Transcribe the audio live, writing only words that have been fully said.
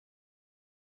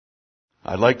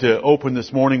I'd like to open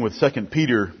this morning with 2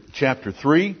 Peter chapter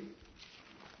 3.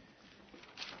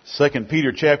 2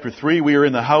 Peter chapter 3, we are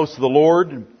in the house of the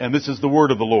Lord, and this is the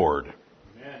word of the Lord.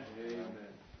 Amen.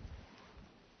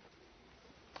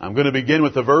 I'm going to begin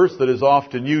with a verse that is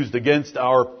often used against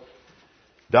our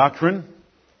doctrine,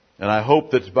 and I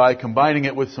hope that by combining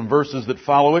it with some verses that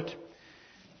follow it,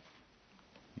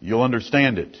 you'll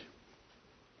understand it.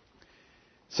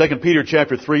 2 Peter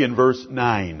chapter 3 and verse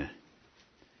 9.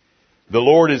 The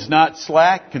Lord is not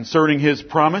slack concerning His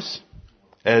promise,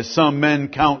 as some men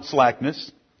count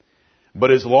slackness,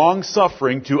 but is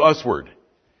long-suffering to usward,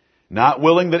 not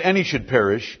willing that any should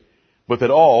perish, but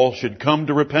that all should come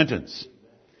to repentance.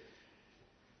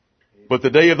 But the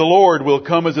day of the Lord will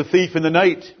come as a thief in the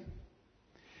night,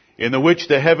 in the which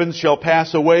the heavens shall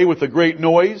pass away with a great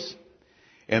noise,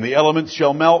 and the elements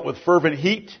shall melt with fervent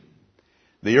heat.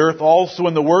 The earth also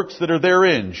and the works that are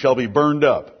therein shall be burned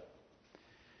up.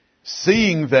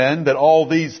 Seeing then that all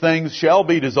these things shall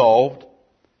be dissolved,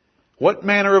 what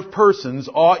manner of persons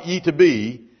ought ye to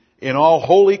be in all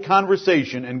holy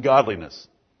conversation and godliness,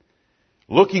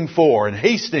 looking for and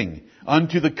hasting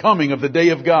unto the coming of the day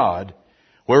of God,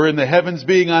 wherein the heavens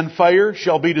being on fire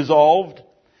shall be dissolved,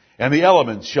 and the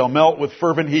elements shall melt with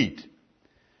fervent heat.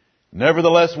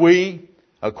 Nevertheless we,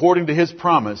 according to His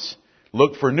promise,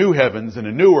 look for new heavens and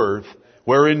a new earth,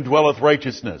 wherein dwelleth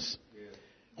righteousness.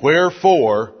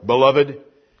 Wherefore, beloved,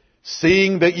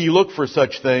 seeing that ye look for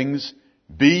such things,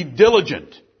 be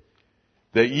diligent,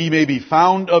 that ye may be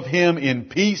found of Him in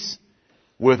peace,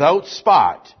 without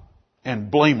spot, and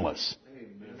blameless.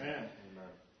 Amen.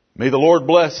 May the Lord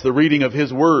bless the reading of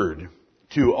His Word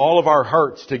to all of our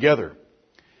hearts together.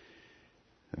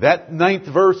 That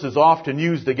 9th verse is often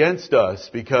used against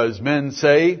us because men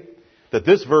say that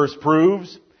this verse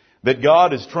proves that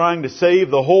God is trying to save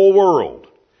the whole world,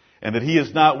 and that He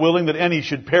is not willing that any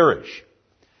should perish.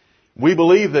 We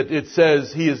believe that it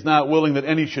says He is not willing that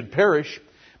any should perish,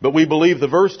 but we believe the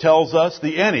verse tells us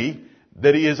the any,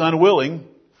 that He is unwilling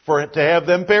for it to have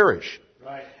them perish.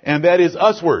 Right. And that is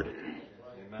usward.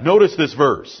 Right. Notice this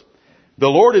verse. The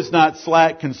Lord is not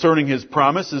slack concerning His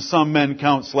promise, as some men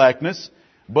count slackness,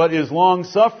 but is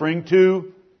long-suffering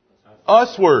to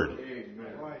usward.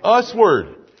 Amen.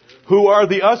 Usward. Who are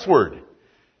the usward?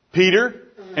 Peter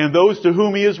and those to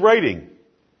whom he is writing.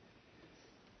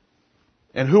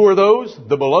 And who are those?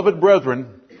 The beloved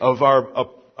brethren of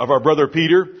our brother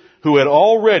Peter, who had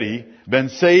already been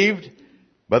saved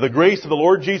by the grace of the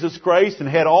Lord Jesus Christ and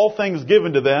had all things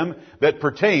given to them that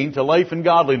pertain to life and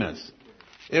godliness.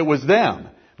 It was them,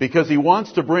 because He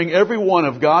wants to bring every one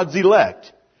of God's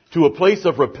elect to a place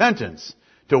of repentance,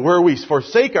 to where we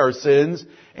forsake our sins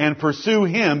and pursue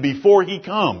Him before He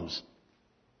comes.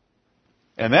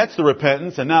 And that's the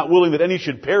repentance, and not willing that any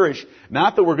should perish.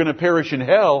 Not that we're going to perish in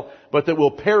hell, but that we'll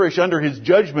perish under His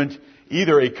judgment,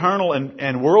 either a carnal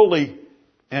and worldly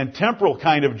and temporal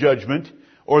kind of judgment,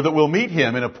 or that we'll meet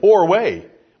Him in a poor way.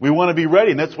 We want to be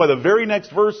ready, and that's why the very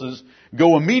next verses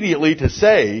go immediately to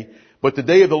say, but the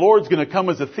day of the Lord's going to come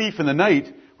as a thief in the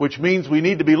night, which means we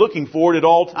need to be looking for it at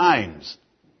all times.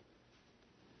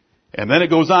 And then it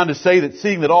goes on to say that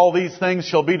seeing that all these things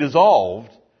shall be dissolved,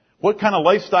 what kind of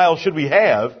lifestyle should we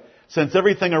have, since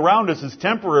everything around us is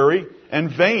temporary and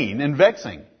vain and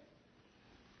vexing?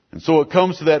 And so it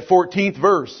comes to that 14th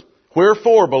verse.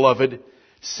 Wherefore, beloved,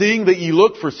 seeing that ye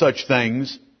look for such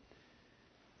things,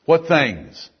 what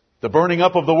things? The burning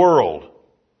up of the world,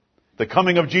 the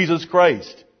coming of Jesus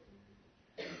Christ.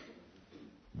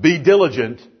 Be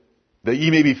diligent that ye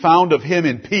may be found of Him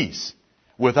in peace,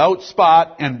 without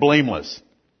spot and blameless.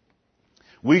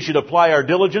 We should apply our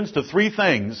diligence to 3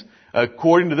 things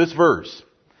according to this verse.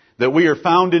 That we are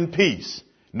found in peace,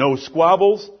 no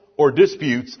squabbles or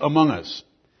disputes among us,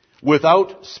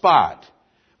 without spot,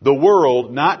 the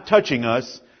world not touching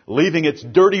us, leaving its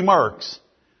dirty marks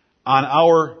on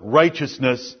our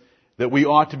righteousness that we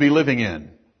ought to be living in,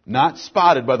 not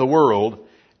spotted by the world,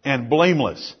 and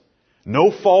blameless, no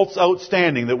faults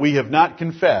outstanding that we have not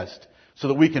confessed, so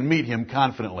that we can meet Him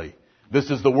confidently.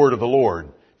 This is the word of the Lord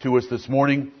to us this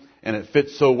morning, and it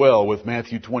fits so well with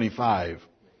Matthew 25.